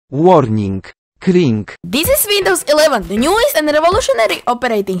Warning. Cring. This is Windows 11, the newest and revolutionary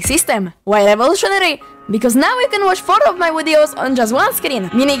operating system. Why revolutionary? Because now you can watch 4 of my videos on just one screen,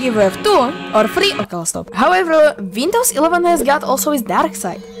 meaning if you have 2 or 3 local stop. However, Windows 11 has got also its dark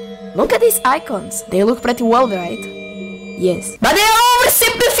side. Look at these icons. They look pretty well, right? Yes. But they are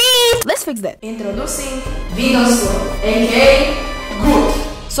oversimplified! Let's fix that. Introducing Windows 11, aka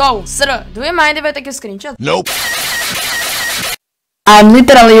good. So, sir, do you mind if I take a screenshot? Nope. I'm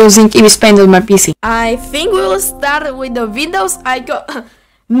literally using Ibis Paint on my PC. I think we will start with the Windows icon.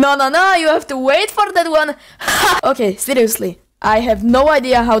 No, you have to wait for that one. Okay, seriously. I have no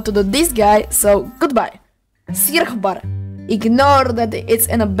idea how to do this guy, so goodbye. Sirchbar. Ignore that it's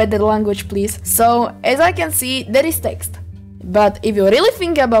in a better language, please. So, as I can see, there is text. But if you really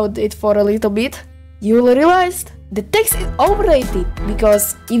think about it for a little bit, you will realize the text is overrated,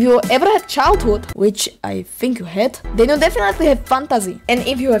 because if you ever had childhood, which I think you had, then you definitely have fantasy. And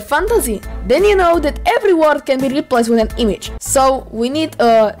if you have fantasy, then you know that every word can be replaced with an image. So we need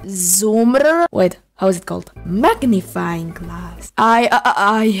a zoomer. Wait, how is it called? Magnifying glass. I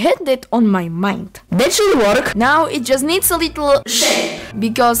had that on my mind. That should work. Now it just needs a little shape,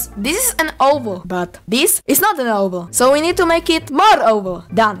 because this is an oval, but this is not an oval. So we need to make it more oval.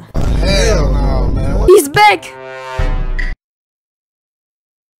 Done. Hell no, man. He's back!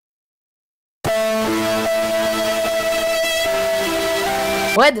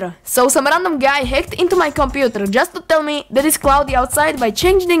 Weather. So some random guy hacked into my computer just to tell me that it's cloudy outside by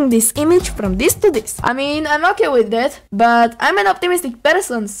changing this image from this to this. I mean, I'm okay with that, but I'm an optimistic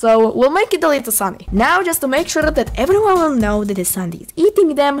person, so we'll make it a little sunny. Now, just to make sure that everyone will know that the sun is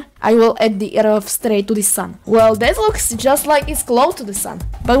eating them, I will add the arrow straight to the sun. Well, that looks just like it's close to the sun,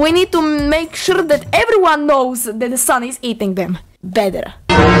 but we need to make sure that everyone knows that the sun is eating them. Better.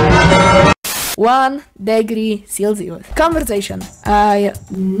 1 degree Celsius. Conversation. I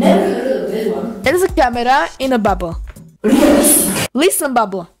never heard of that one. There's a camera in a bubble. Listen,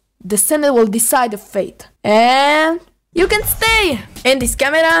 bubble. The center will decide the fate. And you can stay in this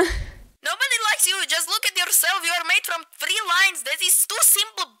camera. Nobody likes you. Just look at yourself. You are made from 3 lines. That is too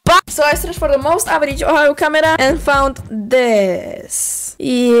simple. So I searched for the most average Ohio camera and found this.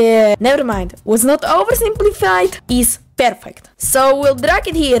 Yeah, never mind. Was not oversimplified. Is perfect. So we'll drag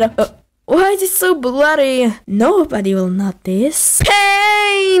it here. Why is it so blurry? Nobody will notice.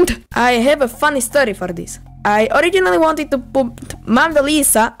 Paint! I have a funny story for this. I originally wanted to put Mona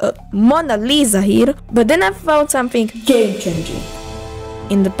Lisa here, but then I found something game-changing.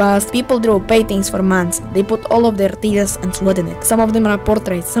 In the past, people drew paintings for months. They put all of their tears and sweat in it. Some of them are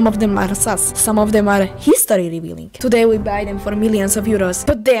portraits, some of them are sus, some of them are history revealing. Today we buy them for millions of euros.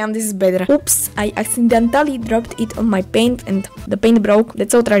 But damn, this is better. Oops, I accidentally dropped it on my paint and the paint broke.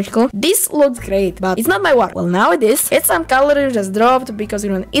 That's so tragical. This looks great, but it's not my work. Well, now it is. It's some color you just dropped because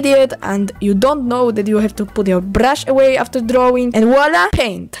you're an idiot and you don't know that you have to put your brush away after drawing. And voila,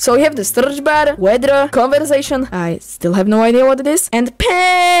 paint. So you have the search bar, weather, conversation. I still have no idea what it is. And paint.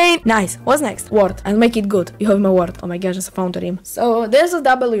 Nice. What's next? Word. I'll make it good. You have my word. Oh my gosh, I found a rhyme. So there's a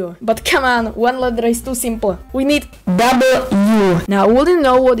W. But come on, one letter is too simple. We need W. Now, wouldn't you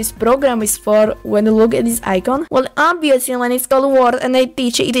know what this program is for when you look at this icon? Well, obviously when it's called Word and I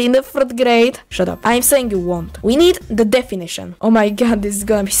teach it in the 3rd grade. Shut up. I'm saying you won't. We need the definition. Oh my god, this is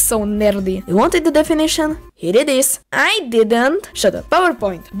gonna be so nerdy. You wanted the definition? Here it is. I didn't. Shut up.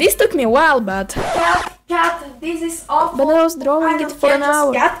 PowerPoint. This took me a while, but... Cut, this is awful. But I was drawing it for an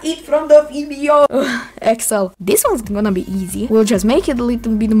hour. Cut it from the video. Excel. This one's gonna be easy. We'll just make it a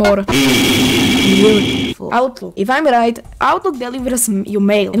little bit more beautiful. Outlook. If I'm right, Outlook delivers you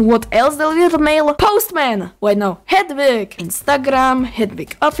mail. And what else delivers mail? Postman. Wait, no. Hedwig. Instagram.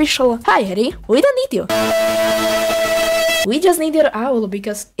 Hedwig official. Hi, Harry. We don't need you. We just need your owl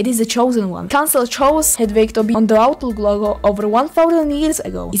because it is the chosen one. Council chose Hedwig to be on the Outlook logo over 1000 years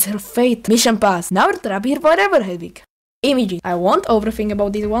ago. It's her fate. Mission passed. Now we're trapped here forever, Hedwig. Images. I won't overthink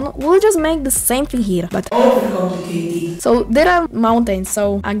about this one. We'll just make the same thing here, but overcomplicated. So there are mountains,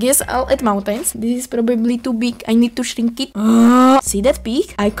 so I guess I'll add mountains. This is probably too big. I need to shrink it. See that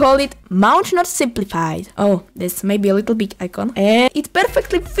peak? I call it Mount Not Simplified. Oh, that's maybe a little big icon. And it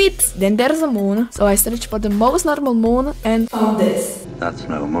perfectly fits. Then there's a moon. So I searched for the most normal moon and found this. That's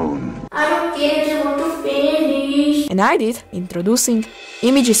no moon. I don't care, I want to finish. And I did. Introducing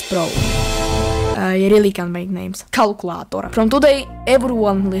Images Pro. I really can't make names. Calculator. From today,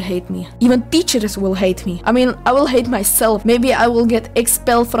 everyone will hate me. Even teachers will hate me. I mean, I will hate myself. Maybe I will get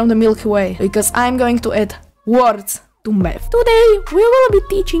expelled from the Milky Way because I'm going to add words to math. Today we will be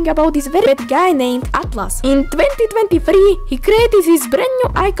teaching about this very bad guy named Atlas. In 2023 he created his brand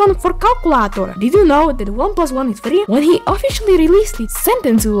new icon for calculator. Did you know that 1 plus 1 is 3? When he officially released his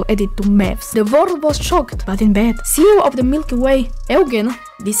sentence will edit to maths, the world was shocked, but in bed. CEO of the Milky Way, Eugen,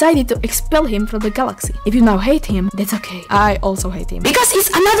 decided to expel him from the galaxy. If you now hate him, that's okay. I also hate him. Because it's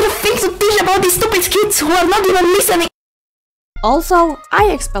another thing to teach about these stupid kids who are not even listening. Also, I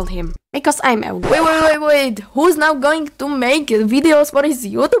expelled him, because I'm Eugen. Wait, who's now going to make videos for his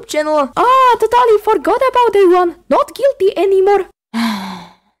YouTube channel? Ah, totally forgot about that one. Not guilty anymore.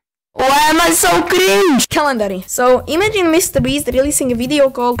 Why am I so cringe? Calendary. So imagine Mr. Beast releasing a video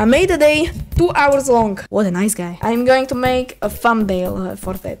called I Made a Day 2 hours long. What a nice guy. I'm going to make a thumbnail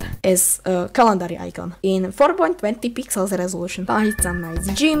for that as a calendar icon in 4.20 pixels resolution. Find some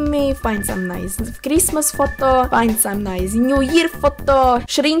nice Jimmy, find some nice Christmas photo, find some nice New Year photo,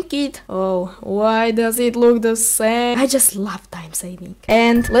 shrink it. Oh, why does it look the same? I just love time saving.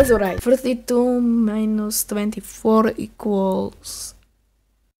 And let's write 32 minus 24 equals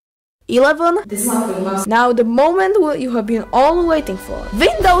 11. Now the moment you have been all waiting for.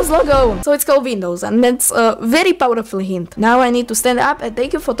 Windows logo! So it's called Windows, and that's a very powerful hint. Now I need to stand up and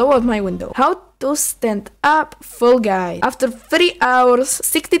take a photo of my window. How to stand up, full guide. After 3 hours,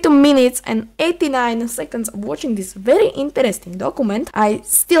 62 minutes and 89 seconds of watching this very interesting document, I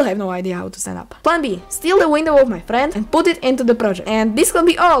still have no idea how to stand up. Plan B, steal the window of my friend and put it into the project. And this can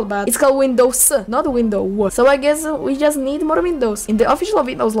be all, but it's called Windows, not Window. So I guess we just need more windows. In the official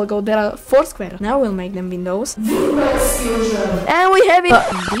Windows logo, there are 4 squares. Now we'll make them windows. And we have it.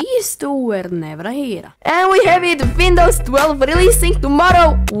 These two were never here. And we have it, Windows 12 releasing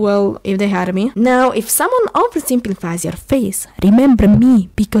tomorrow. Well, if they hire me. Now, if someone oversimplifies your face, remember me,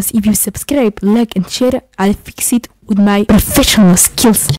 because if you subscribe, like and share, I'll fix it with my professional skills.